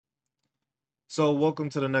So, welcome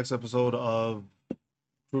to the next episode of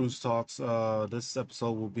CruzTalks. This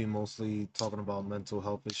episode will be mostly talking about mental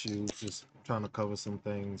health issues, just trying to cover some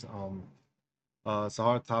things. It's a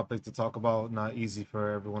hard topic to talk about, not easy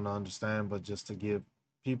for everyone to understand, but just to give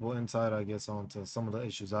people insight, I guess, onto some of the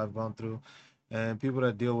issues I've gone through and people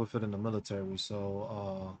that deal with it in the military.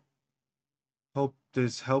 Hope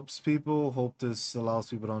this helps people. Hope this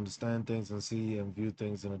allows people to understand things and see and view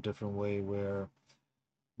things in a different way where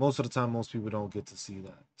most of the time, most people don't get to see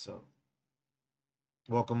that. So,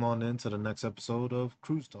 welcome on into the next episode of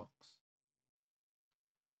Cruise Talks.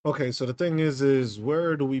 Okay, so the thing is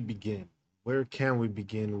where do we begin? Where can we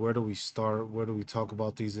begin? Where do we start? Where do we talk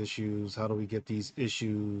about these issues? How do we get these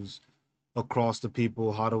issues across to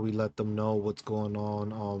people? How do we let them know what's going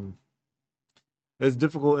on? It's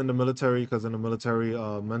difficult in the military because in the military,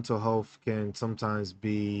 mental health can sometimes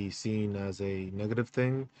be seen as a negative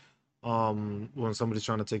thing. When somebody's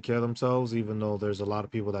trying to take care of themselves, even though there's a lot of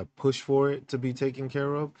people that push for it to be taken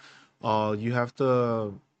care of, you have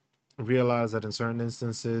to realize that in certain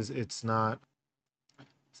instances it's not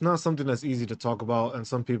something that's easy to talk about, and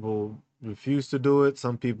some people refuse to do it.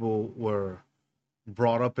 Some people were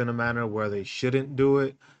brought up in a manner where they shouldn't do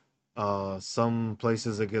it. Some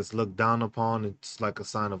places it gets looked down upon. It's like a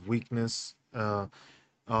sign of weakness.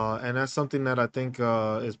 And that's something that I think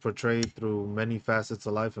is portrayed through many facets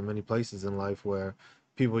of life and many places in life where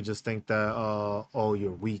people just think that, oh,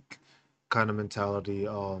 you're weak kind of mentality.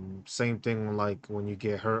 Same thing like when you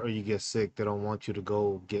get hurt or you get sick, they don't want you to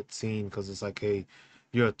go get seen because it's like, hey,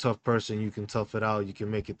 you're a tough person. You can tough it out. You can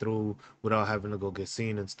make it through without having to go get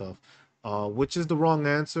seen and stuff, which is the wrong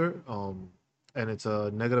answer. And it's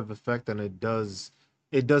a negative effect, and it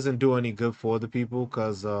doesn't do any good for the people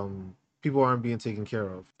because people aren't being taken care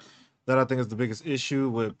of. That I think is the biggest issue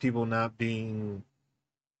with people need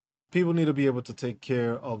to be able to take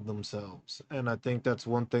care of themselves. And I think that's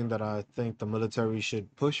one thing that I think the military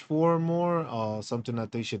should push for more, something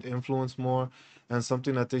that they should influence more, and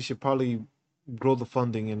something that they should probably grow the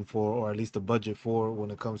funding in for, or at least the budget for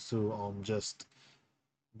when it comes to just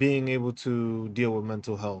being able to deal with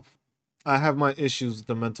mental health. I have my issues with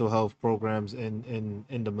the mental health programs in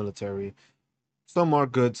the military. Some are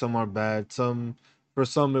good, some are bad. For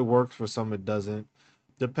some it works, for some it doesn't.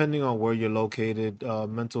 Depending on where you're located,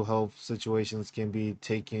 mental health situations can be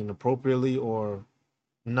taken appropriately or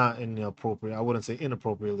not inappropriate. I wouldn't say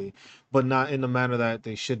inappropriately, but not in the manner that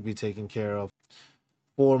they should be taken care of.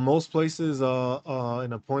 For most places,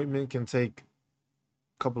 an appointment can take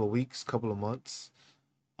a couple of weeks, couple of months.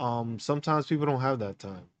 Sometimes people don't have that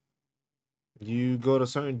time. You go to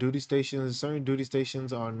certain duty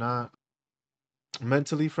stations are not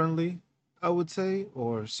mentally friendly, I would say,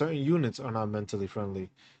 or certain units are not mentally friendly.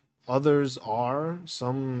 Others are.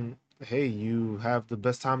 Some, hey, you have the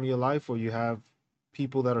best time of your life, or you have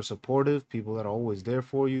people that are supportive, people that are always there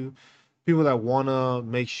for you, people that want to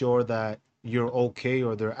make sure that you're okay,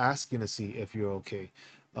 or they're asking to see if you're okay.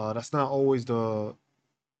 That's not always the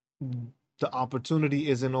opportunity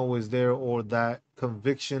isn't always there, or that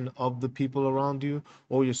conviction of the people around you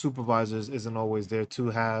or your supervisors isn't always there to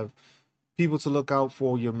have people to look out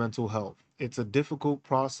for your mental health. It's a difficult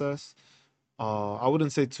process. I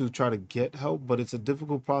wouldn't say to try to get help, but it's a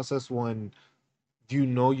difficult process when you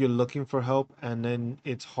know you're looking for help, and then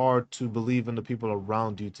it's hard to believe in the people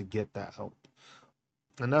around you to get that help.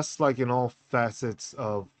 And that's like in all facets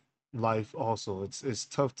of life also. It's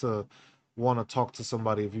tough to want to talk to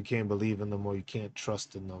somebody if you can't believe in them or you can't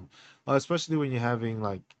trust in them. Especially when you're having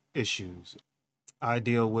like issues. I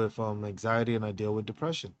deal with anxiety and I deal with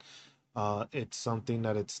depression. It's something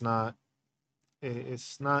that it's not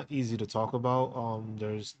easy to talk about.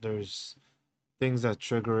 There's things that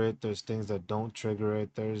trigger it. There's things that don't trigger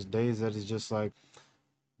it. There's days that it's just like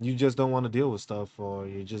you just don't want to deal with stuff, or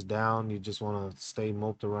you're just down. You just want to stay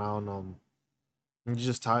moped around. You're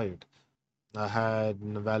just tired. I had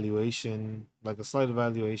an evaluation, like a slight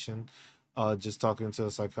evaluation, just talking to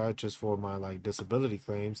a psychiatrist for my like disability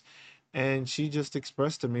claims, and she just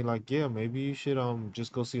expressed to me like, yeah, maybe you should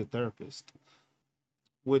just go see a therapist.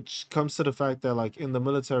 Which comes to the fact that like in the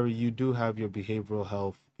military you do have your behavioral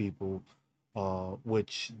health people,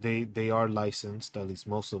 which they are licensed, at least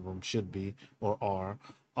most of them should be or are.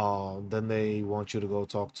 Then they want you to go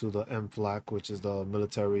talk to the MFLAC, which is the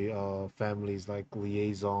military families like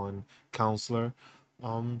liaison counselor.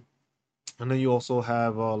 um and then you also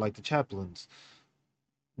have like the chaplains,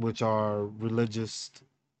 which are religious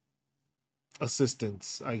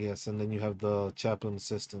assistants, I guess. And then you have the chaplain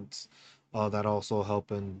assistants that also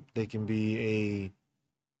help, and they can be a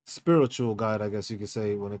spiritual guide, I guess you could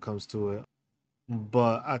say, when it comes to it.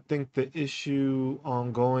 But I think the issue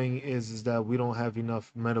ongoing is that we don't have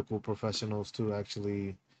enough medical professionals to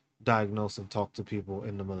actually diagnose and talk to people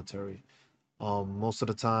in the military. Most of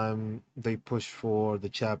the time they push for the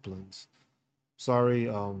chaplains.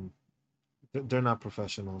 Sorry, they're not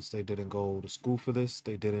professionals. They didn't go to school for this.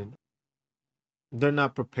 They're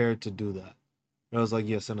not prepared to do that. I was like,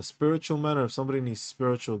 yes, in a spiritual manner, if somebody needs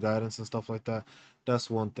spiritual guidance and stuff like that, that's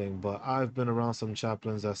one thing. But I've been around some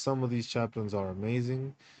chaplains that some of these chaplains are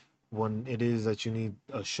amazing when it is that you need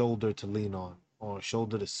a shoulder to lean on or a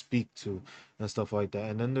shoulder to speak to and stuff like that.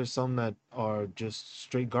 And then there's some that are just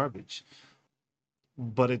straight garbage.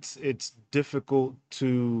 But it's difficult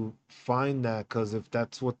to find that because if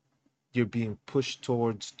that's what you're being pushed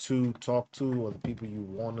towards to talk to or the people you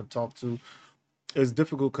want to talk to, it's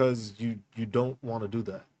difficult because you don't want to do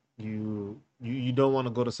that. You don't want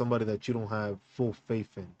to go to somebody that you don't have full faith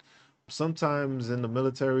in. Sometimes in the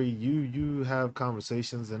military, you have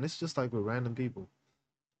conversations and it's just like with random people,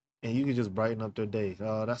 and you can just brighten up their day.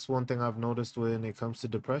 That's one thing I've noticed when it comes to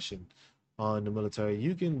depression. In the military,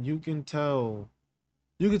 you can tell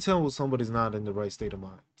when somebody's not in the right state of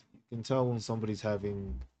mind. You can tell when somebody's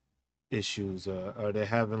having issues, or they're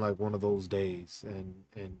having like one of those days,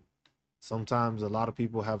 and sometimes a lot of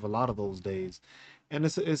people have a lot of those days, and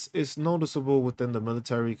it's noticeable within the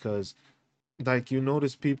military because like you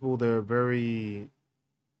notice people they're very,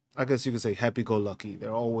 I guess you could say, happy-go-lucky.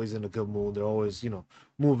 They're always in a good mood. They're always,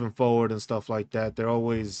 moving forward and stuff like that. They're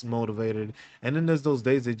always motivated. And then there's those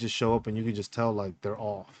days they just show up and you can just tell like they're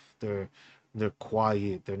off. They're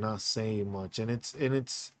quiet. They're not saying much. And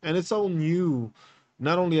it's on you,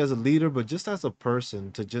 not only as a leader, but just as a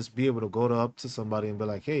person to just be able to go up to somebody and be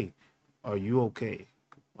like, "Hey, are you okay?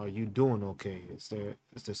 Are you doing okay? Is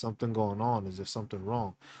there something going on? Is there something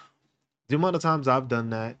wrong?" The amount of times I've done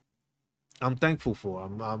that, I'm thankful for.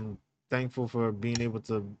 I'm thankful for being able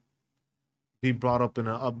to be brought up in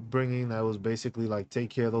an upbringing that was basically like take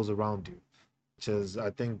care of those around you, which has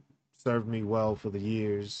I think served me well for the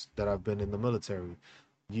years that I've been in the military.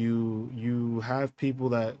 You have people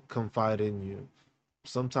that confide in you.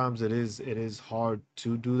 Sometimes it is hard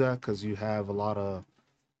to do that because you have a lot of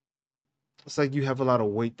it's like you have a lot of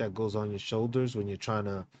weight that goes on your shoulders when you're trying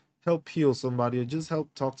to help heal somebody or just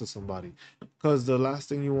help talk to somebody. Because the last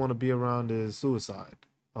thing you want to be around is suicide,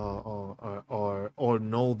 or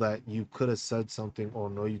know that you could have said something, or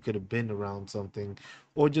know you could have been around something,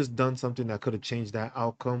 or just done something that could have changed that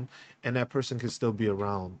outcome, and that person could still be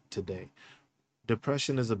around today.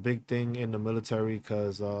 Depression is a big thing in the military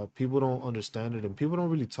because people don't understand it and people don't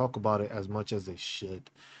really talk about it as much as they should.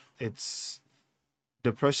 It's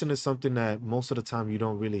Depression is something that most of the time you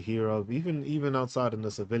don't really hear of, even outside in the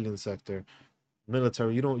civilian sector.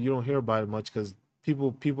 Military, you don't hear about it much because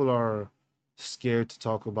people are scared to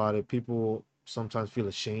talk about it. People sometimes feel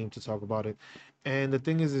ashamed to talk about it, and the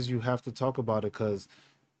thing is you have to talk about it because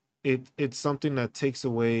it's something that takes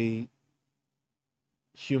away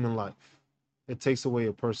human life. It takes away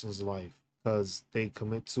a person's life because they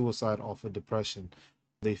commit suicide off of depression.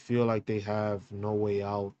 They feel like they have no way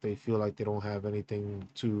out. They feel like they don't have anything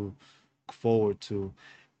to forward to.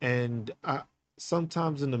 And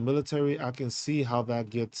sometimes in the military, I can see how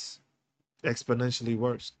that gets exponentially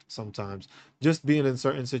worse sometimes, just being in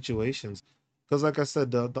certain situations. Because, like I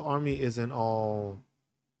said, the army isn't all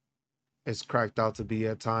it's cracked out to be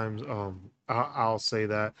at times. I'll say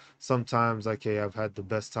that sometimes, like, hey, I've had the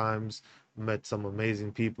best times, met some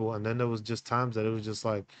amazing people, and then there was just times that it was just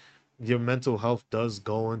like your mental health does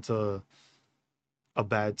go into a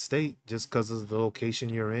bad state just because of the location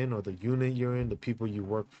you're in or the unit you're in, the people you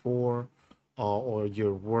work for, or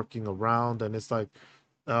you're working around, and it's like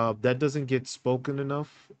that doesn't get spoken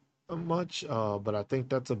enough much. But I think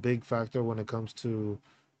that's a big factor when it comes to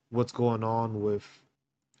what's going on with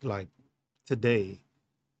like today.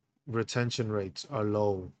 Retention rates are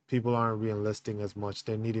low. People aren't re-enlisting as much.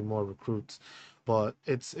 They're needing more recruits. But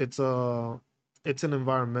it's an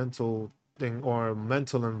environmental thing or a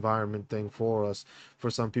mental environment thing for us,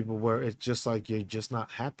 for some people, where it's just like you're just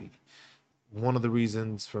not happy. One of the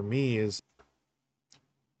reasons for me is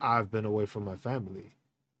I've been away from my family.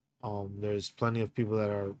 There's plenty of people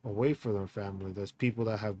that are away from their family. There's people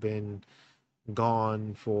that have been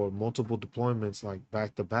gone for multiple deployments, like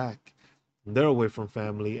back to back. They're away from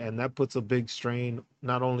family, and that puts a big strain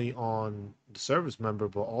not only on the service member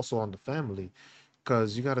but also on the family.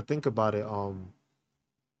 Because you got to think about it.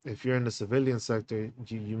 If you're in the civilian sector,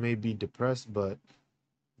 you may be depressed, but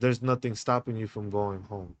there's nothing stopping you from going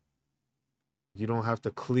home. You don't have to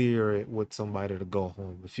clear it with somebody to go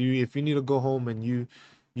home. If you need to go home and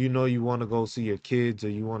you know you want to go see your kids, or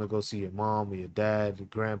you want to go see your mom or your dad, your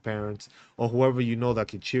grandparents, or whoever you know that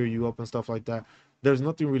can cheer you up and stuff like that, there's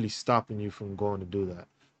nothing really stopping you from going to do that.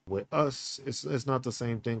 With us, it's not the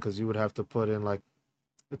same thing because you would have to put in like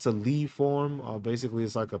it's a leave form. Basically,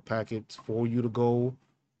 it's like a packet for you to go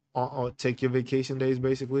take your vacation days,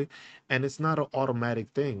 basically, and it's not an automatic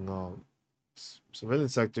thing. Civilian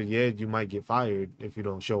sector, yeah, you might get fired if you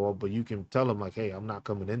don't show up, but you can tell them like, hey, I'm not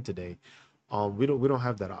coming in today. We don't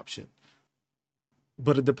have that option.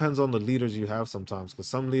 But it depends on the leaders you have sometimes, because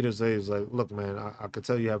some leaders say is like, look, man, I could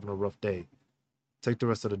tell you're having a rough day. Take the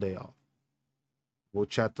rest of the day off. We'll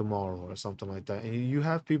chat tomorrow or something like that. And you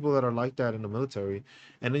have people that are like that in the military,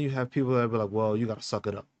 and then you have people that be like, well, you gotta suck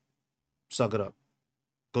it up, suck it up,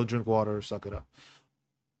 go drink water, suck it up,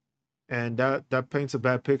 and that paints a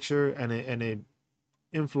bad picture, and it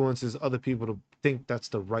influences other people to think that's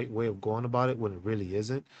the right way of going about it when it really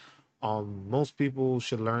isn't. Most people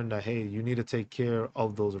should learn that hey, you need to take care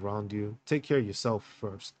of those around you. Take care of yourself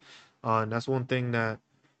first. And that's one thing that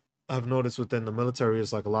I've noticed within the military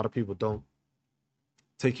is like a lot of people don't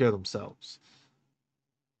take care of themselves.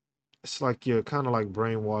 It's like you're kind of like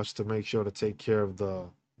brainwashed to make sure to take care of the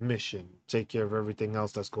mission, take care of everything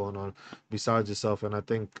else that's going on besides yourself. And I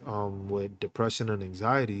think with depression and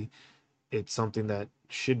anxiety, it's something that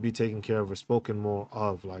should be taken care of or spoken more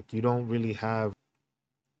of. Like you don't really have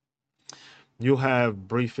you'll have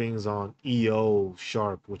briefings on EO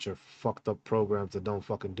Sharp, which are fucked up programs that don't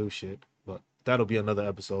fucking do shit. But that'll be another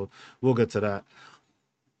episode. We'll get to that.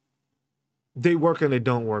 They work and they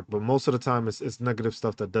don't work, but most of the time it's negative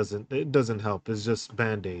stuff that doesn't help. It's just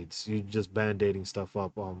band-aids. You just band-aiding stuff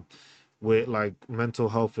up. With like mental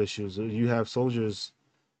health issues. You have soldiers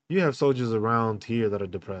around here that are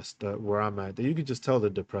depressed, where I'm at, that you can just tell they're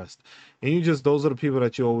depressed. And you just those are the people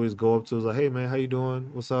that you always go up to, is like, hey man, how you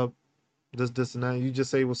doing? What's up? This and that. You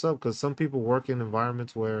just say what's up, because some people work in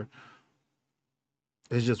environments where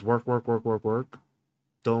it's just work, work, work, work, work.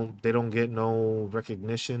 They don't get no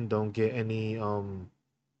recognition, don't get any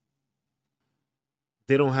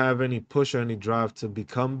they don't have any push or any drive to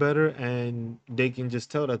become better, and they can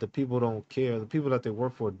just tell that the people don't care. The people that they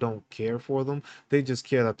work for don't care for them. They just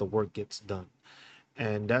care that the work gets done.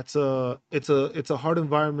 And it's a hard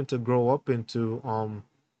environment to grow up into,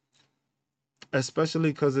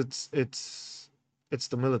 especially because it's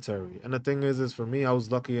the military. And the thing is for me, I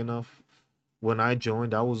was lucky enough when I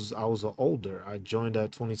joined, I was older. I joined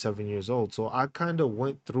at 27 years old. So I kind of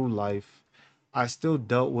went through life. I still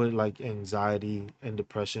dealt with like anxiety and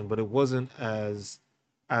depression, but it wasn't as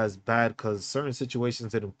bad because certain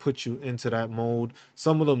situations didn't put you into that mode.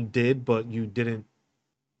 Some of them did, but you didn't.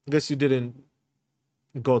 I guess you didn't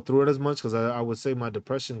go through it as much because I would say my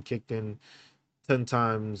depression kicked in 10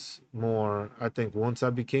 times more, I think, once I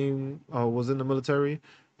became was in the military,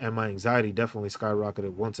 and my anxiety definitely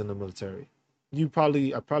skyrocketed once in the military. I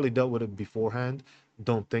probably dealt with it beforehand.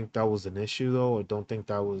 Don't think that was an issue though, or don't think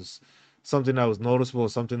that was something that was noticeable, or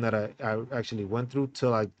something that I actually went through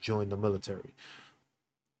till I joined the military.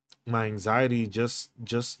 My anxiety just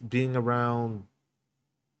being around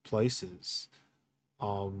places,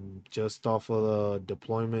 just off of the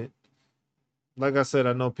deployment. Like I said,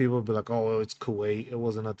 I know people be like, "Oh, it's Kuwait. It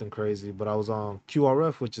wasn't nothing crazy." But I was on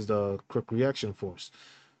QRF, which is the Quick Reaction Force.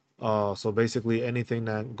 So basically, anything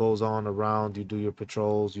that goes on around, you do your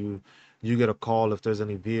patrols. You get a call if there's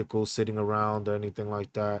any vehicles sitting around or anything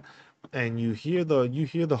like that, and you hear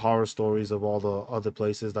the horror stories of all the other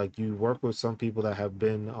places. Like you work with some people that have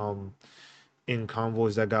been in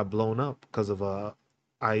convoys that got blown up because of a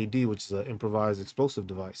IED, which is an improvised explosive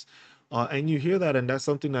device. And you hear that, and that's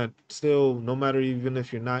something that still, no matter even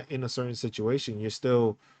if you're not in a certain situation, you're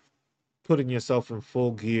still putting yourself in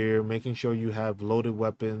full gear, making sure you have loaded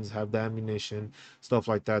weapons, have the ammunition, stuff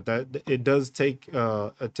like that. That it does take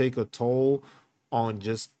a toll on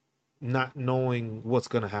just not knowing what's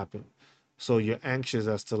gonna happen. So you're anxious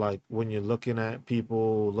as to like when you're looking at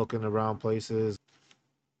people, looking around places.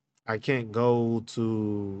 I can't go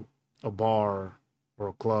to a bar or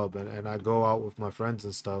a club, and I go out with my friends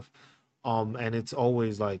and stuff. And it's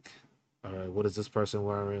always like, all right, what is this person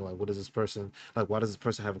wearing? Like, what is this person like? Why does this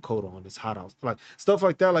person have a coat on? It's hot out. Like stuff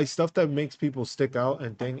like that, like stuff that makes people stick out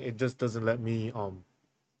and thing. It just doesn't let me.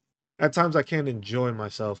 At times I can't enjoy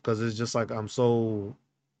myself because it's just like I'm so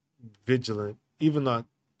vigilant, even though I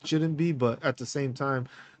shouldn't be. But at the same time,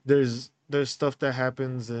 there's stuff that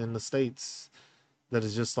happens in the states that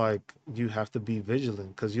is just like you have to be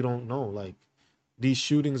vigilant because you don't know. Like these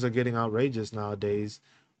shootings are getting outrageous nowadays,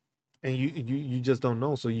 and you just don't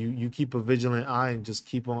know. So you keep a vigilant eye and just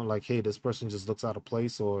keep on like, hey, this person just looks out of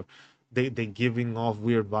place, or they giving off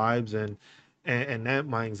weird vibes, and and that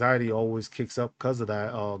my anxiety always kicks up because of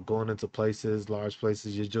that. Going into places, large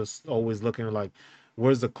places, you're just always looking like,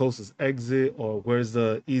 where's the closest exit or where's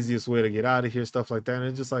the easiest way to get out of here, stuff like that. And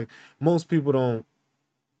it's just like most people don't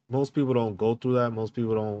most people don't go through that. Most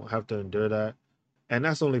people don't have to endure that, and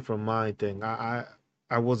that's only from my thing. I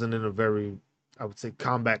wasn't in a very, I would say,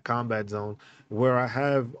 combat zone where I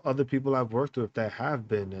have other people I've worked with that have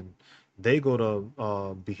been, and they go to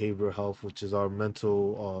behavioral health, which is our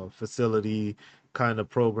mental facility kind of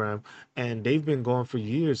program, and they've been going for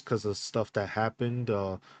years because of stuff that happened,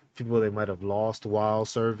 people they might have lost while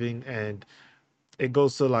serving, and it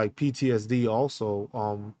goes to like PTSD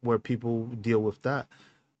also, where people deal with that.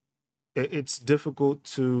 It's difficult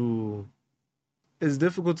to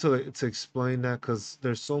explain that because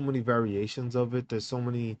there's so many variations of it. There's so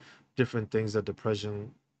many different things that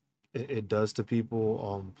depression it does to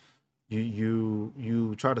people.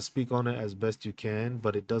 You try to speak on it as best you can,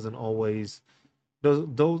 but it doesn't always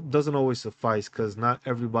suffice because not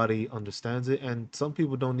everybody understands it, and some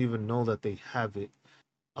people don't even know that they have it.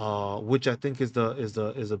 Which I think is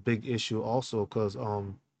a big issue also because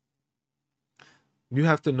you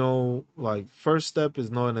have to know, like, first step is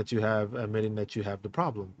knowing that you have, admitting that you have the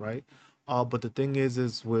problem, right? But the thing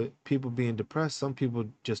is with people being depressed, some people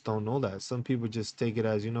just don't know that. Some people just take it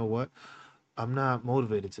as, you know what, I'm not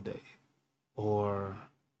motivated today, or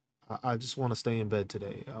I just want to stay in bed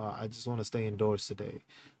today. I just want to stay indoors today.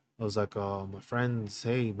 I was like, my friends,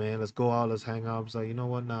 hey man, let's go out, let's hang out. I was like, you know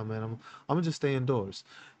what, nah, man, I'm gonna just stay indoors,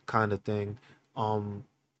 kind of thing. Um,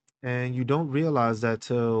 and you don't realize that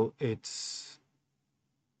till it's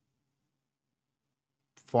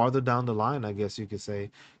farther down the line, I guess you could say,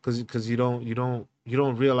 because you don't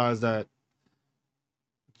realize that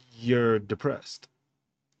you're depressed.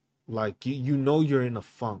 Like you know you're in a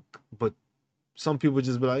funk, but some people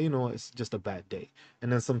just be like, it's just a bad day, and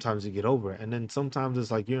then sometimes you get over it, and then sometimes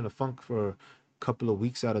it's like you're in a funk for a couple of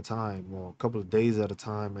weeks at a time, or a couple of days at a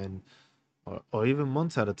time, and or even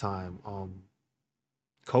months at a time.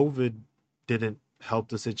 COVID didn't help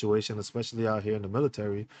the situation, especially out here in the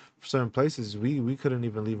military. For certain places, we couldn't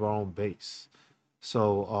even leave our own base.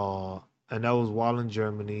 So, and that was while in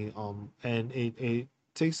Germany. And it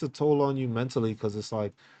takes a toll on you mentally because it's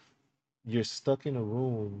like you're stuck in a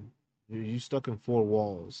room, you stuck in four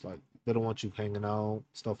walls. Like they don't want you hanging out,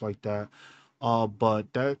 stuff like that.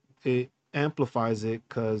 But that it amplifies it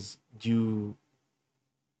because you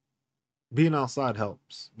being outside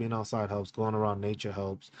helps. Being outside helps. Going around nature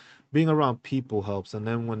helps. Being around people helps. And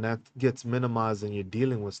then when that gets minimized and you're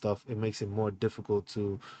dealing with stuff, it makes it more difficult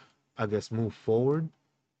to, I guess, move forward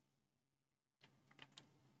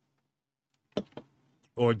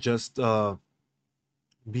or just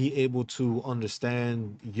be able to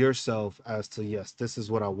understand yourself as to, yes, this is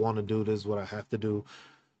what I want to do, this is what I have to do.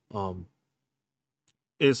 um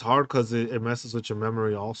it's hard because it messes with your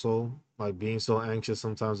memory also, like being so anxious.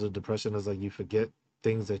 Sometimes the depression is like you forget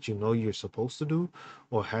things that you know you're supposed to do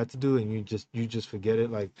or had to do, and you just forget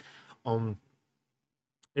it. Like um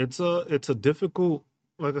it's a difficult,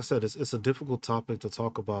 like I said, it's a difficult topic to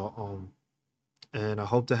talk about. And I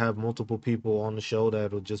hope to have multiple people on the show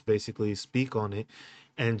that will just basically speak on it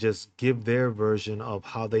and just give their version of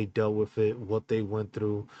how they dealt with it, what they went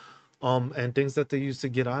through, and things that they used to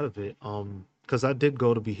get out of it. Because I did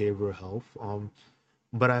go to behavioral health,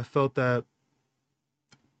 but I felt that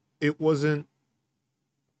it wasn't.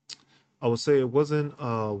 I would say it wasn't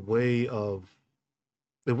a way of.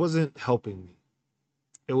 It wasn't helping me.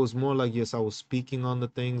 It was more like, yes, I was speaking on the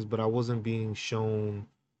things, but I wasn't being shown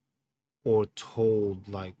or told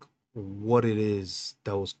like what it is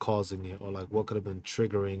that was causing it, or like what could have been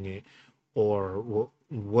triggering it, or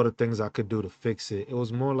what are things I could do to fix it. It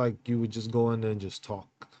was more like you would just go in there and just talk,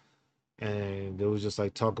 and it was just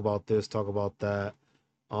like talk about this, talk about that.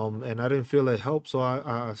 And I didn't feel it helped, so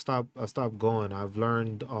I stopped going. I've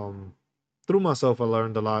learned through myself. I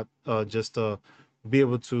learned a lot, just to be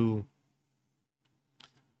able to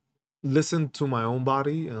listen to my own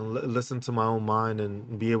body and listen to my own mind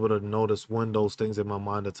and be able to notice when those things in my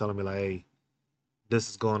mind are telling me like, hey, this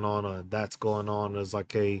is going on or that's going on. There's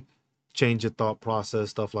like a change your thought process,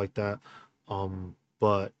 stuff like that.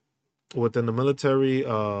 But within the military,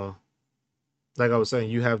 like I was saying,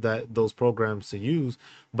 you have those programs to use,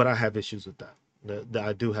 but I have issues with that.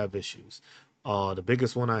 I do have issues. The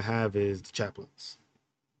biggest one I have is the chaplains.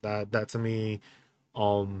 That to me,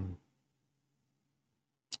 um,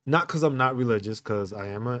 not because I'm not religious, because I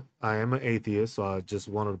am an atheist, so I just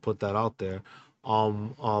wanted to put that out there.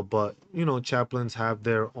 But chaplains have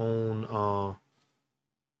their own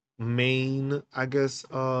main, I guess,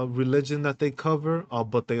 religion that they cover,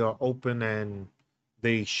 but they are open and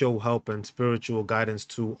they show help and spiritual guidance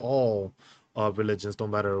to all religions, no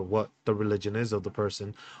matter what the religion is of the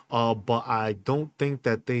person. But I don't think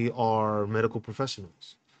that they are medical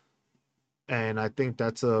professionals. And I think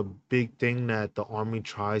that's a big thing that the army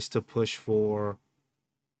tries to push for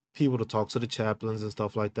people to talk to the chaplains and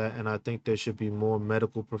stuff like that. And I think there should be more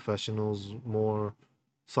medical professionals, more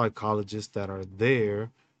psychologists that are there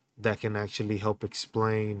that can actually help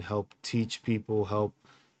explain, help teach people,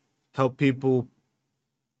 help people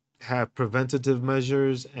have preventative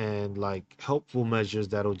measures and like helpful measures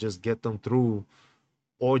that'll just get them through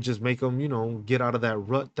or just make them, get out of that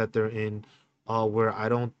rut that they're in, where I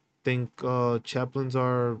don't think chaplains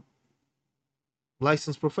are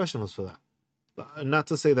licensed professionals for that. Not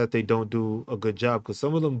to say that they don't do a good job, because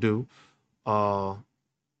some of them do, uh,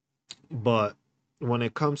 but when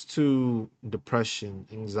it comes to depression,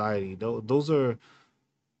 anxiety, those are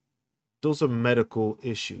medical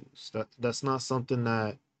issues. That's not something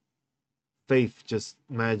that faith just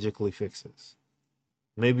magically fixes.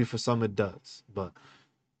 Maybe for some it does, but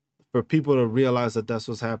for people to realize that that's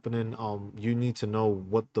what's happening, you need to know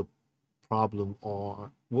what the problem are,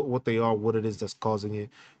 what they are, what it is that's causing it.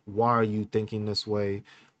 Why are you thinking this way?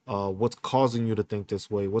 What's causing you to think this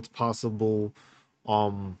way? What's possible?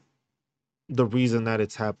 Um, the reason that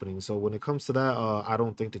it's happening. So when it comes to that, I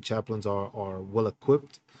don't think the chaplains are well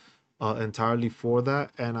equipped entirely for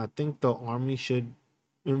that, and I think the army should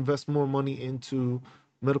invest more money into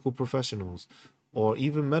medical professionals or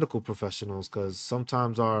even medical professionals, because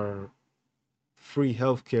sometimes our free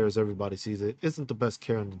healthcare, as everybody sees it, isn't the best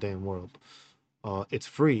care in the damn world. It's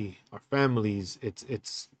free. Our families,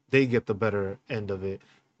 it's they get the better end of it.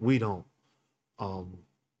 We don't. Um,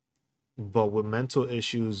 but with mental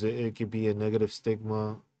issues, it could be a negative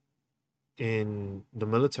stigma in the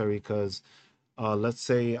military, because let's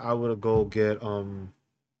say I were to go get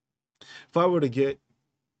if I were to get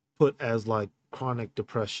put as like chronic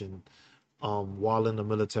depression while in the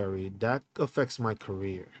military, that affects my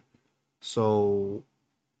career. So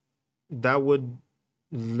that would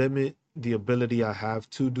limit the ability I have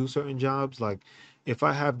to do certain jobs. Like if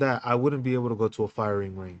I have that, I wouldn't be able to go to a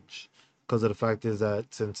firing range, because of the fact is that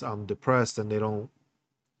since I'm depressed and they don't,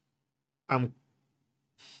 I'm,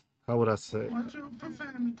 how would I say?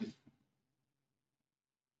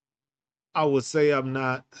 I would say I'm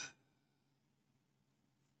not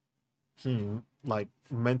like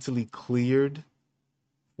mentally cleared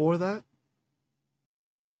for that.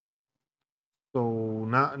 So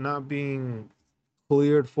not being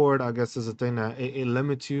cleared for it, I guess, is a thing that it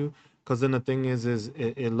limits you. Because then the thing is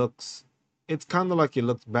it looks, it's kind of like it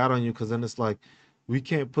looks bad on you. Because then it's like we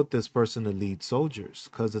can't put this person to lead soldiers.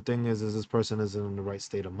 Because the thing is this person isn't in the right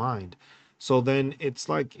state of mind. So then it's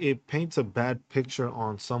like it paints a bad picture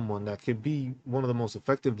on someone that could be one of the most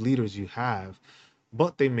effective leaders you have,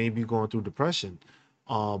 but they may be going through depression.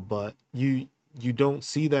 But you don't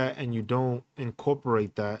see that and you don't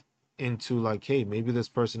incorporate that into like, hey, maybe this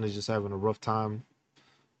person is just having a rough time.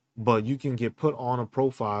 But you can get put on a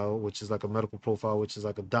profile, which is like a medical profile, which is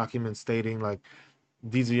like a document stating like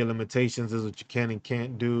these are your limitations, this is what you can and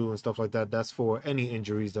can't do, and stuff like that. That's for any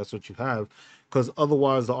injuries. That's what you have, because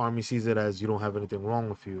otherwise the army sees it as you don't have anything wrong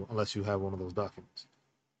with you unless you have one of those documents.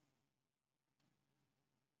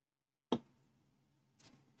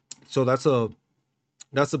 So that's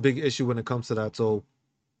a big issue when it comes to that. So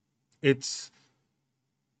it's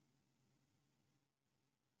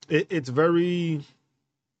it's very,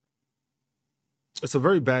 it's a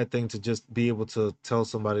very bad thing to just be able to tell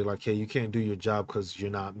somebody like, hey, you can't do your job because you're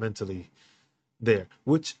not mentally there,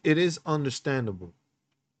 which it is understandable.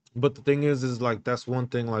 But the thing is like that's one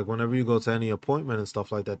thing. Like whenever you go to any appointment and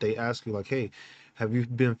stuff like that, they ask you like, hey, have you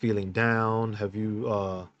been feeling down? Have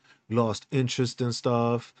you lost interest in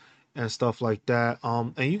stuff and stuff like that?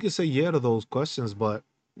 And you can say yeah to those questions, but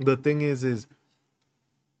the thing is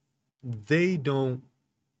they don't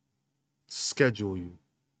schedule you.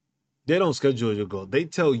 They don't schedule you to go. They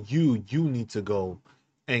tell you you need to go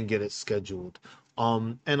and get it scheduled.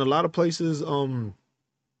 And a lot of places,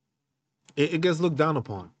 it gets looked down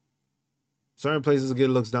upon. Certain places get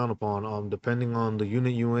looked down upon. Depending on the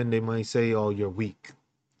unit you in, they might say, "Oh, you're weak.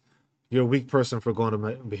 You're a weak person for going to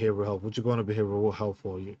behavioral health. What you going to behavioral health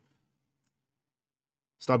for? You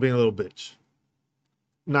stop being a little bitch."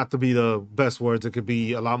 Not to be the best words, it could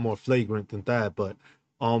be a lot more flagrant than that, but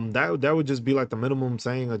that would just be like the minimum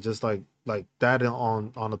saying, or just like that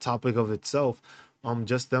on the topic of itself.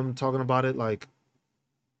 Just them talking about it, like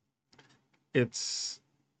it's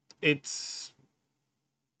it's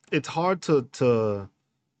it's hard to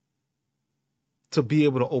be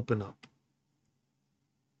able to open up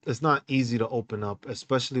it's not easy to open up,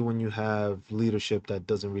 especially when you have leadership that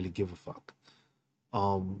doesn't really give a fuck.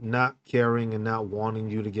 Not caring and not wanting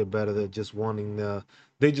you to get better. They're just wanting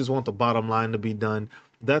they just want the bottom line to be done.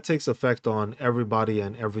 That takes effect on everybody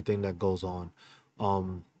and everything that goes on.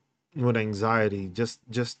 Um, with anxiety, just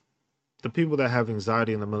the people that have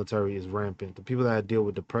anxiety in the military is rampant. The people that deal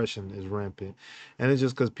with depression is rampant, and it's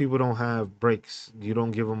just because people don't have breaks. You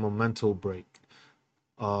don't give them a mental break.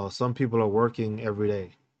 Some people are working every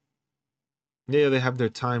day. Yeah, they have their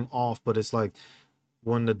time off, but it's like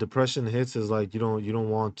when the depression hits, is like you don't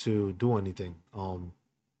want to do anything.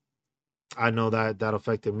 I know that that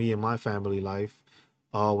affected me and my family life.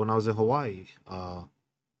 When I was in Hawaii,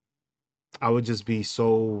 I would just be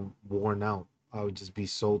so worn out. I would just be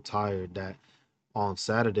so tired that on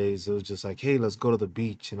Saturdays it was just like, hey, let's go to the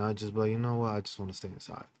beach, and I just be like, you know what, I just want to stay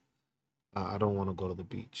inside. I don't want to go to the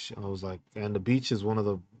beach. I was like, and the beach is one of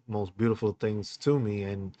the most beautiful things to me,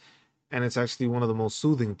 and it's actually one of the most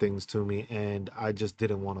soothing things to me, and I just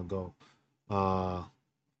didn't want to go. Uh,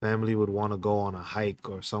 Family would want to go on a hike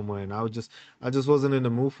or somewhere, and I just wasn't in the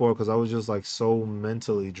mood for it because I was just like so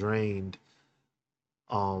mentally drained,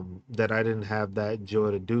 that I didn't have that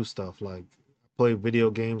joy to do stuff like play video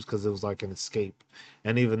games because it was like an escape,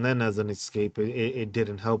 and even then as an escape, it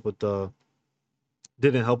didn't help with the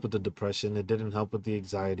depression. It didn't help with the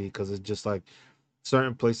anxiety because it's just like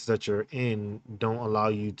certain places that you're in don't allow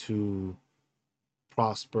you to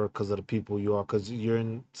prosper because of the people you are, because you're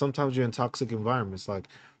in sometimes you're in toxic environments. Like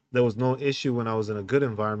there was no issue when I was in a good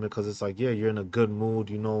environment because it's like, yeah, you're in a good mood,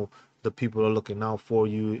 the people are looking out for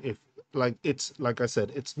you. If like it's like I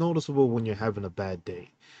said, it's noticeable when you're having a bad day.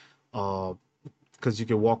 uh because you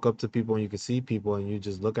can walk up to people and you can see people and you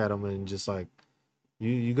just look at them and just like,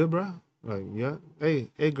 you good, bro? Like, yeah,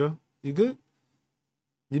 hey girl, you good?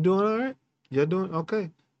 You doing all right? You're doing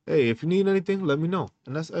okay. Hey, if you need anything, let me know.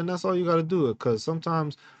 And that's all you got to do, because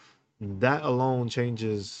sometimes that alone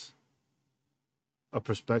changes a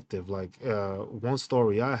perspective. Like one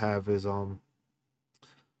story I have is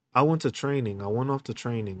I went to training. I went off to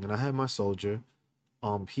training and I had my soldier.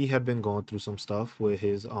 He had been going through some stuff with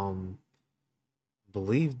his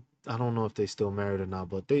believe I don't know if they still married or not,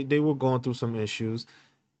 but they were going through some issues,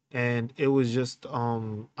 and it was just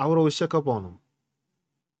I would always check up on him.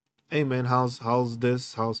 Hey man, how's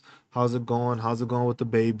this? How's it going? How's it going with the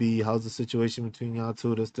baby? How's the situation between y'all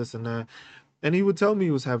two? This and that. And he would tell me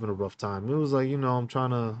he was having a rough time. It was like, I'm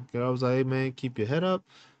trying to get, I was like, hey man, keep your head up.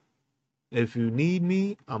 If you need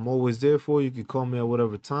me, I'm always there for you. You can call me at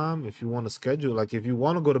whatever time. If you want to schedule, like if you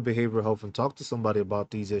want to go to behavioral health and talk to somebody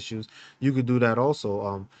about these issues, you could do that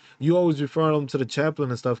also. You always refer them to the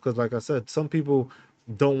chaplain and stuff because, like I said, some people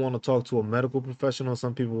don't want to talk to a medical professional.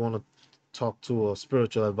 Some people want to talk to a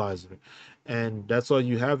spiritual advisor, and that's all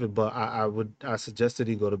you have it. But I suggested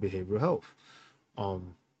he go to behavioral health.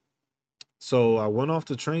 Um, so I went off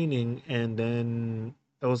to training, and then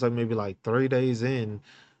it was like maybe like 3 days in,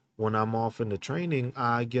 when I'm off in the training,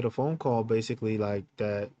 I get a phone call basically like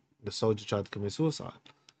that the soldier tried to commit suicide.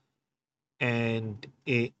 And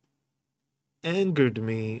it angered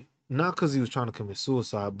me, not because he was trying to commit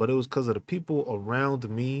suicide, but it was because of the people around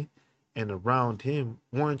me and around him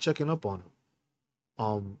weren't checking up on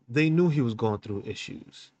him. They knew he was going through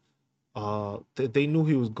issues. They knew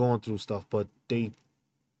he was going through stuff, but they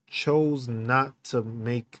chose not to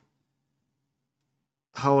make,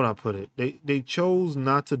 how would I put it? They chose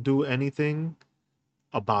not to do anything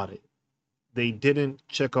about it. They didn't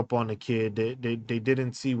check up on the kid. They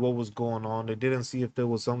didn't see what was going on. They didn't see if there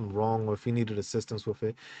was something wrong or if he needed assistance with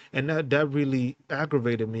it. And that really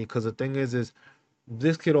aggravated me because the thing is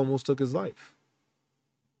this kid almost took his life.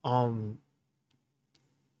 Um,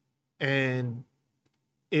 and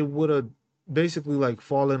it would have basically like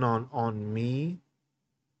fallen on me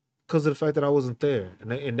because of the fact that I wasn't there,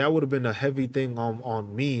 and that would have been a heavy thing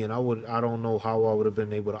on me, and I don't know how I would have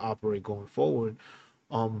been able to operate going forward.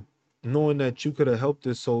 Um, Knowing that you could have helped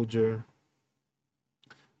this soldier,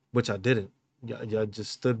 which I didn't. Yeah, yeah,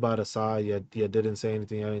 just stood by the side. Yeah, yeah, didn't say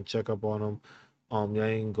anything. I didn't check up on him. Yeah, I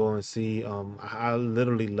didn't go and see. I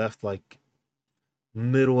literally left like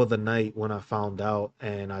middle of the night when I found out,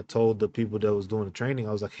 and I told the people that was doing the training.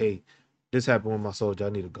 I was like, "Hey, this happened with my soldier. I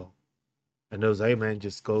need to go." And they was, "Hey, man,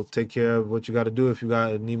 just go take care of what you got to do. If you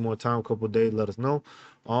got need more time, a couple of days, let us know."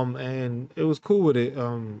 And it was cool with it.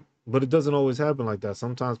 But it doesn't always happen like that.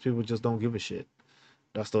 Sometimes people just don't give a shit.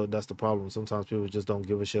 That's the problem. Sometimes people just don't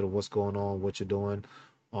give a shit of what's going on, what you're doing.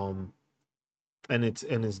 Um, and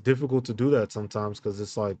it's difficult to do that sometimes because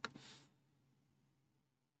it's like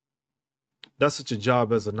that's such a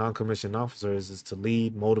job as a non-commissioned officer is to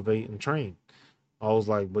lead, motivate, and train. I was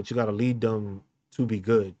like, but you got to lead them. to be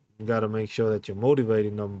good. You got to make sure that you're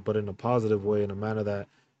motivating them, but in a positive way, in a manner that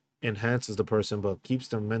enhances the person, but keeps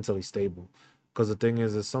them mentally stable. Because the thing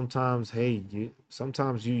is sometimes, hey,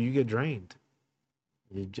 sometimes you get drained.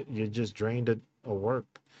 You're just drained at work.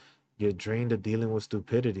 You're drained at dealing with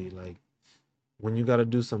stupidity. Like when you got to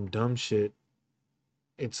do some dumb shit,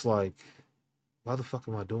 it's like, why the fuck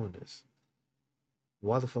am I doing this?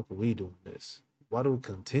 Why the fuck are we doing this? Why do we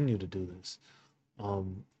continue to do this?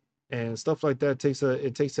 Um, and stuff like that takes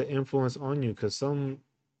an influence on you because some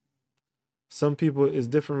people is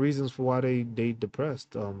different reasons for why they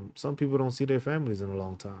depressed. Some people don't see their families in a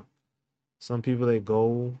long time. Some people they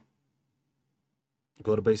go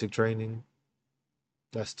to basic training.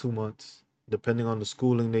 That's 2 months, depending on the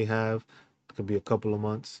schooling they have. It could be a couple of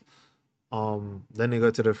months. Then they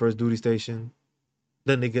go to their first duty station.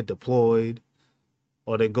 Then they get deployed,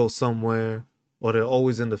 or they go somewhere, or they're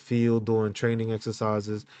always in the field doing training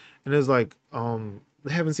exercises. And it's like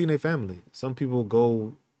they haven't seen their family. Some people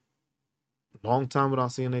go a long time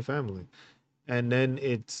without seeing their family. And then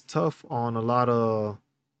it's tough on a lot of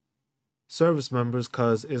service members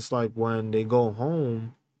because it's like when they go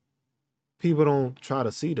home, people don't try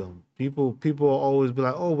to see them. People will always be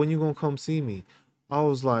like, "Oh, when you gonna come see me?" I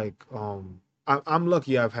was like, I'm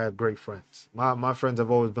lucky I've had great friends. My friends have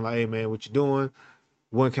always been like, "Hey man, what you doing?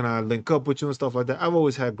 When can I link up with you and stuff like that?" I've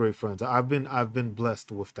always had great friends. I've been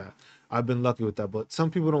blessed with that. I've been lucky with that. But some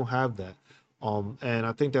people don't have that. And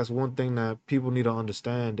I think that's one thing that people need to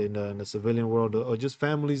understand in the civilian world, or just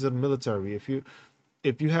families of the military.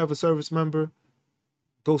 If you have a service member,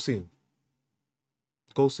 go see him.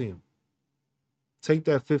 Go see him. Take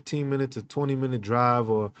that 15-minute to 20-minute drive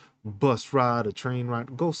or bus ride or train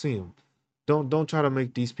ride. Go see him. Don't try to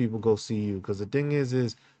make these people go see you because the thing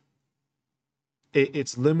is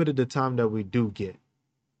it's limited the time that we do get.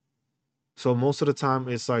 So most of the time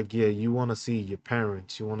it's like, yeah, you want to see your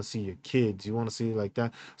parents, you want to see your kids, you want to see like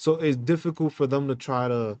that. So it's difficult for them to try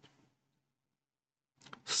to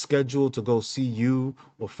schedule to go see you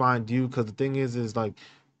or find you because the thing is like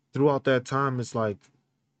throughout that time it's like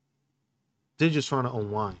they're just trying to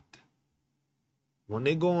unwind. When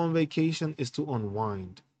they go on vacation, it's to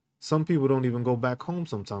unwind. Some people don't even go back home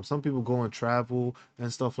sometimes. Some people go and travel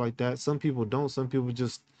and stuff like that. Some people don't. Some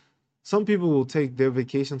people will take their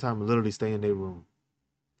vacation time and literally stay in their room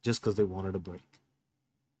just because they wanted a break.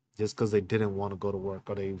 Just because they didn't want to go to work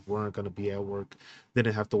or they weren't going to be at work. They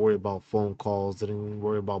didn't have to worry about phone calls. They didn't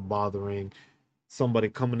worry about bothering somebody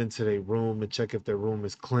coming into their room to check if their room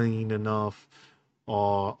is clean enough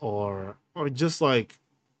or just like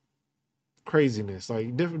craziness,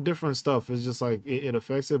 like different stuff. It's just like it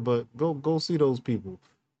affects it. But go see those people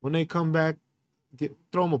when they come back.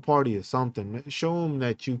 Throw them a party or something. Show them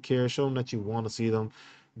that you care. Show them that you want to see them.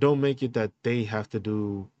 Don't make it that they have to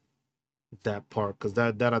do that part because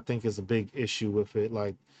that I think is a big issue with it.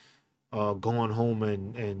 Like going home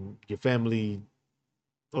and your family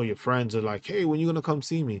or your friends are like, "Hey, when you gonna come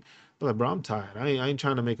see me?" I'm like, bro, I'm tired. I ain't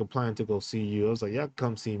trying to make a plan to go see you. I was like, yeah,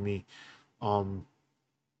 come see me. Um,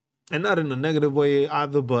 and not in a negative way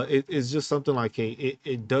either, but it's just something like, hey,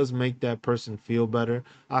 it does make that person feel better.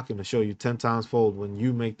 I can assure you 10 times fold when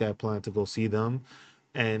you make that plan to go see them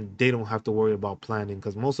and they don't have to worry about planning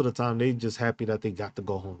because most of the time they just happy that they got to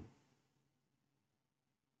go home.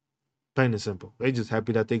 Plain and simple. They just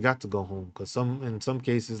happy that they got to go home because in some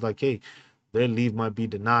cases, like, hey, their leave might be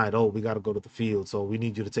denied. Oh, we got to go to the field, so we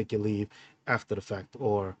need you to take your leave after the fact.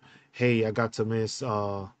 Or, hey, I got to miss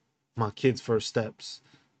my kid's first steps.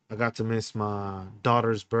 I got to miss my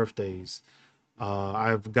daughter's birthdays.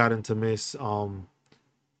 I've gotten to miss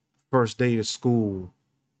first day of school.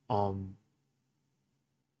 Um,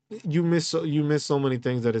 you miss so many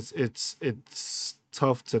things that it's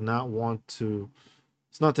tough to not want to.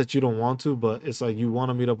 It's not that you don't want to, but it's like you want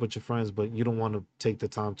to meet up with your friends, but you don't want to take the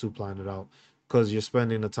time to plan it out because you're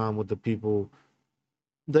spending the time with the people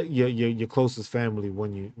that your closest family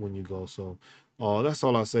when you go. So, that's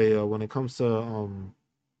all I say. When it comes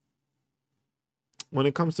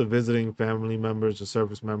to visiting family members or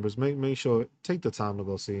service members, make sure take the time to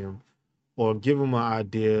go see them or give them an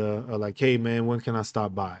idea like, hey man, when can I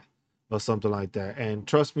stop by or something like that. And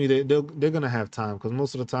trust me, they're gonna have time because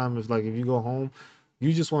most of the time, if you go home,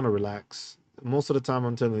 you just want to relax. Most of the time,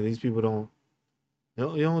 I'm telling you, these people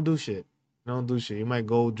don't do shit. They don't do shit. You might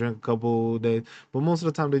go drink a couple days, but most of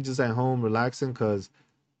the time they just at home relaxing because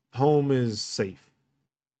home is safe.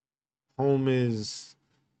 Home is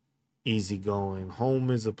easygoing. Home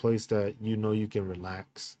is a place that you know you can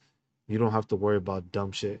relax. You don't have to worry about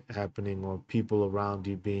dumb shit happening or people around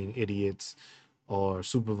you being idiots or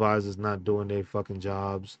supervisors not doing their fucking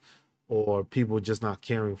jobs or people just not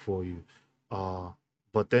caring for you. Uh,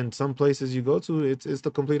 but then some places you go to, it's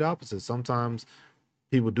the complete opposite. Sometimes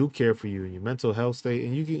people do care for you and your mental health state,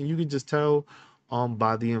 and you can just tell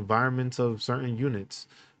by the environment of certain units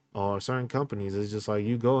or certain companies. It's just like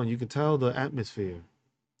you go and you can tell the atmosphere.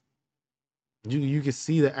 You can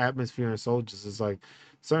see the atmosphere in soldiers. It's like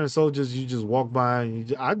certain soldiers you just walk by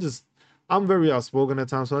and I'm very outspoken at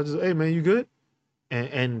times, so I just, hey man, you good?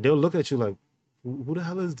 And they'll look at you like, who the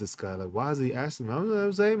hell is this guy? Like, why is he asking me?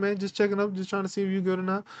 I'm saying, hey man, just checking up, just trying to see if you're good or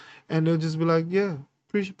not. And they'll just be like, yeah,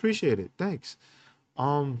 appreciate it, thanks.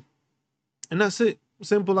 Um, and that's it,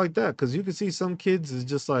 simple like that. Because you can see some kids is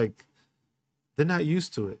just like they're not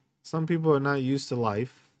used to it. Some people are not used to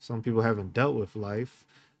life. Some people haven't dealt with life.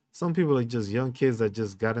 Some people are just young kids that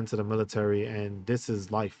just got into the military and this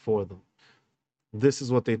is life for them. This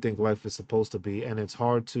is what they think life is supposed to be. And it's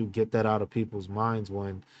hard to get that out of people's minds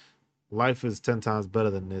when life is 10 times better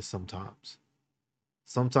than this sometimes.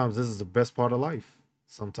 Sometimes this is the best part of life.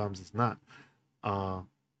 Sometimes it's not. Uh,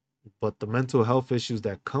 but the mental health issues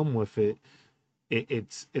that come with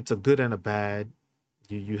it's a good and a bad.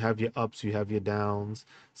 You have your ups, you have your downs.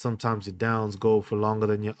 Sometimes your downs go for longer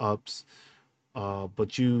than your ups.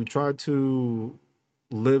 But you try to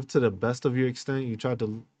live to the best of your extent. You try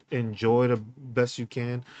to enjoy the best you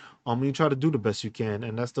can. You try to do the best you can,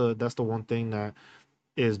 and that's the one thing that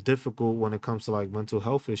is difficult when it comes to like mental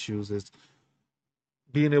health issues is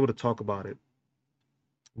being able to talk about it,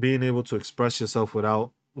 being able to express yourself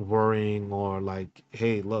without worrying or like,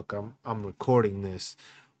 hey, look, I'm recording this.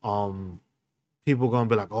 Um, People gonna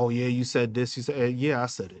be like, oh yeah, you said this, you said yeah, I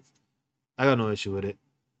said it. I got no issue with it.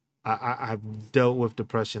 I've dealt with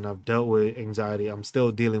depression. I've dealt with anxiety. I'm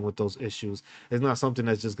still dealing with those issues. It's not something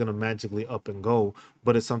that's just gonna magically up and go,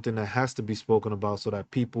 but it's something that has to be spoken about so that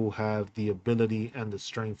people have the ability and the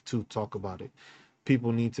strength to talk about it.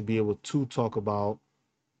 People need to be able to talk about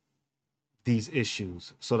these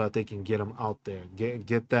issues so that they can get them out there,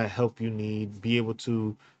 get that help you need, be able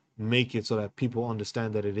to make it so that people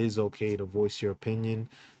understand that it is okay to voice your opinion.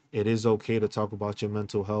 It is okay to talk about your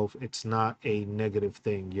mental health. It's not a negative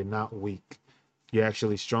thing. You're not weak. You're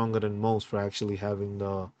actually stronger than most for actually having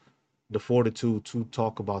the fortitude to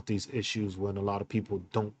talk about these issues when a lot of people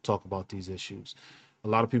don't talk about these issues. A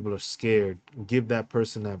lot of people are scared. Give that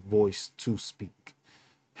person that voice to speak.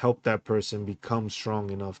 Help that person become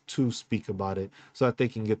strong enough to speak about it so that they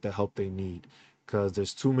can get the help they need. Because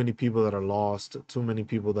there's too many people that are lost, too many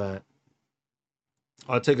people that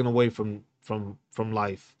are taken away from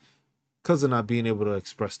life because of not being able to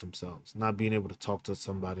express themselves, not being able to talk to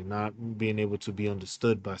somebody, not being able to be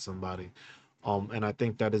understood by somebody. And I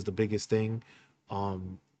think that is the biggest thing.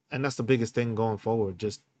 Um, and that's the biggest thing going forward.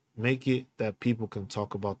 Just make it that people can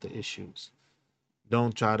talk about the issues.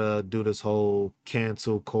 Don't try to do this whole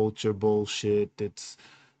cancel culture bullshit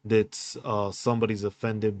that's somebody's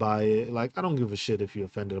offended by it. Like I don't give a shit if you're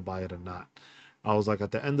offended by it or not. I was like,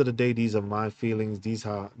 at the end of the day, these are my feelings. There's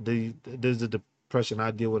the depression I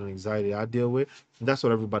deal with and anxiety I deal with. And that's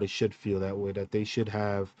what everybody should feel that way, that they should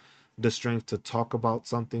have the strength to talk about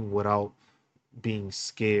something without being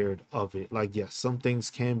scared of it. Like, yes, some things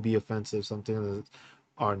can be offensive, some things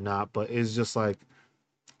are not, but it's just like,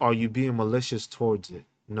 are you being malicious towards it?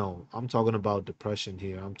 No, I'm talking about depression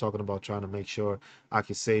here. I'm talking about trying to make sure I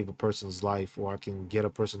can save a person's life or I can get a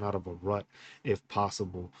person out of a rut if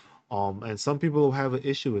possible. And some people will have an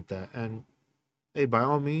issue with that. And hey, by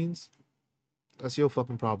all means, that's your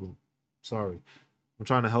fucking problem. Sorry. I'm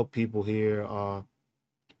trying to help people here.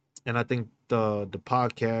 And I think the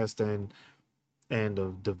podcast and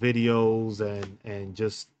the videos and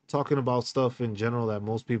just talking about stuff in general that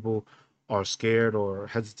most people are scared or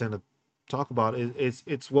hesitant to talk about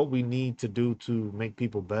it's what we need to do to make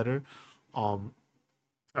people better. um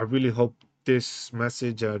I really hope this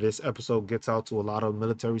message this episode gets out to a lot of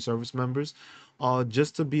military service members,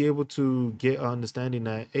 just to be able to get an understanding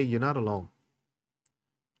that hey, you're not alone.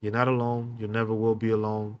 You're not alone. You never will be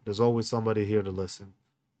alone. There's always somebody here to listen.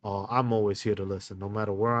 I'm always here to listen. No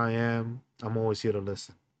matter where I am, I'm always here to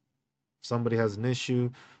listen. Somebody has an issue,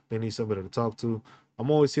 they need somebody to talk to. I'm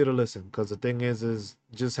always here to listen because the thing is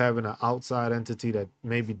just having an outside entity that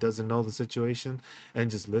maybe doesn't know the situation and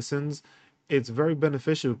just listens. It's very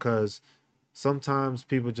beneficial because sometimes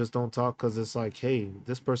people just don't talk because it's like, hey,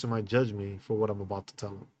 this person might judge me for what I'm about to tell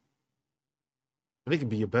them. And it could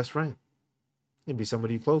be your best friend. It could be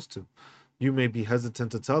somebody you're close to. You may be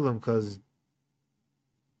hesitant to tell them because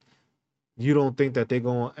you don't think that they're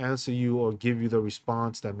going to answer you or give you the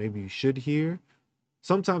response that maybe you should hear.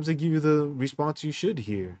 Sometimes they give you the response you should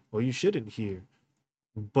hear or you shouldn't hear.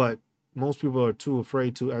 But most people are too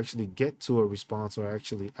afraid to actually get to a response or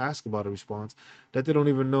actually ask about a response that they don't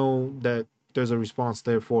even know that there's a response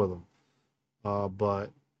there for them.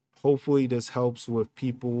 But hopefully this helps with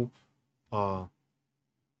people uh,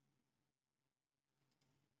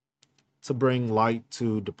 to bring light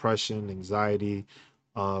to depression, anxiety,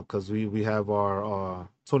 because we have our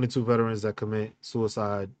 22 veterans that commit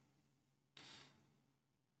suicide,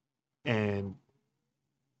 and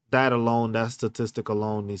that alone, that statistic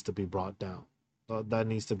alone, needs to be brought down. That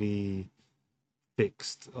needs to be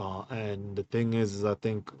fixed. And the thing is I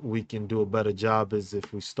think we can do a better job is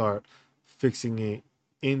if we start fixing it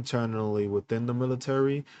internally within the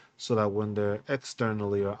military, so that when they're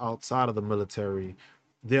externally or outside of the military,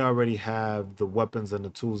 they already have the weapons and the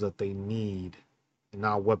tools that they need. And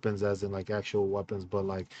not weapons as in like actual weapons, but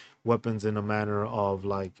like weapons in a manner of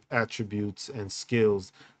like attributes and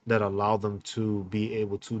skills that allow them to be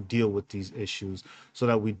able to deal with these issues, so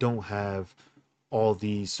that we don't have all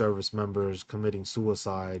these service members committing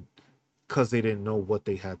suicide because they didn't know what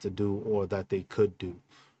they had to do or that they could do.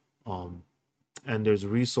 Um, and there's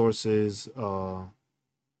resources,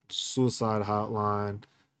 suicide hotline.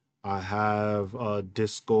 I have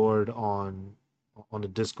Discord on the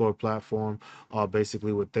Discord platform.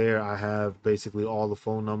 Basically, with there, I have basically all the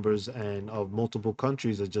phone numbers and of multiple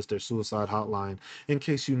countries as just their suicide hotline in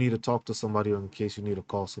case you need to talk to somebody or in case you need to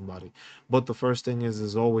call somebody. But the first thing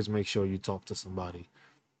is always make sure you talk to somebody.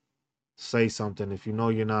 Say something. If you know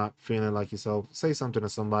you're not feeling like yourself, say something to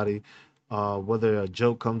somebody. Whether a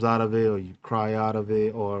joke comes out of it or you cry out of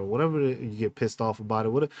it or whatever you get pissed off about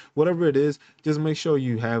it, whatever it is, just make sure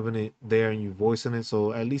you having it there and you voicing it.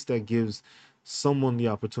 So at least that gives someone the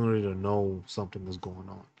opportunity to know something is going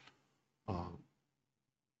on. Um,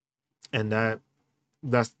 and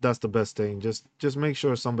that's the best thing. Just make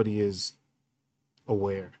sure somebody is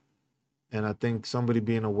aware. And I think somebody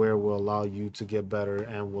being aware will allow you to get better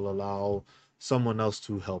and will allow someone else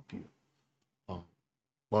to help you. Um,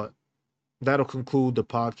 but that'll conclude the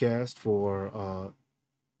podcast for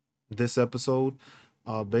this episode.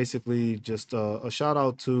 Basically, just a shout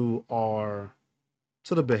out to our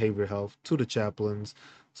to the behavior health, to the chaplains,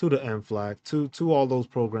 to the NFLAC, to all those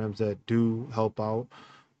programs that do help out,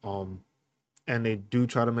 um, and they do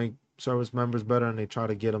try to make service members better, and they try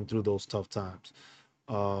to get them through those tough times.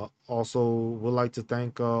 Also, would like to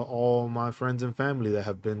thank all my friends and family that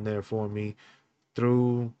have been there for me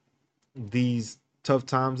through these tough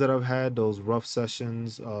times that I've had, those rough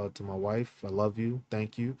sessions. To my wife, I love you.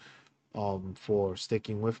 Thank you for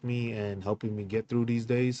sticking with me and helping me get through these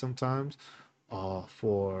days sometimes.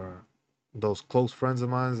 For those close friends of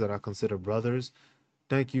mine that I consider brothers,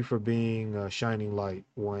 thank you for being a shining light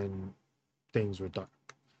when things were dark.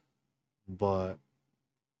 But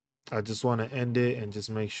I just want to end it and just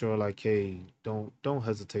make sure, like, hey, don't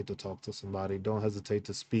hesitate to talk to somebody. Don't hesitate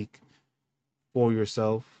to speak for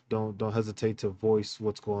yourself. Don't hesitate to voice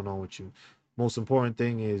what's going on with you. Most important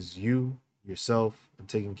thing is you, yourself, and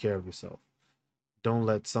taking care of yourself. Don't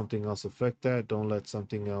let something else affect that. Don't let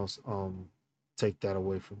something else take that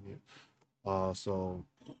away from you. So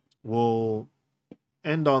we'll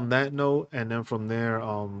end on that note, and then from there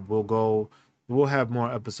we'll have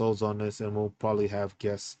more episodes on this, and we'll probably have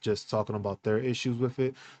guests just talking about their issues with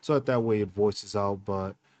it, so that way it voices out.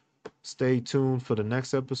 But stay tuned for the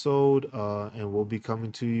next episode, and we'll be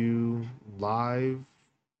coming to you live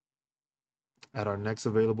at our next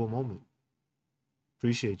available moment.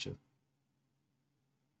 Appreciate you.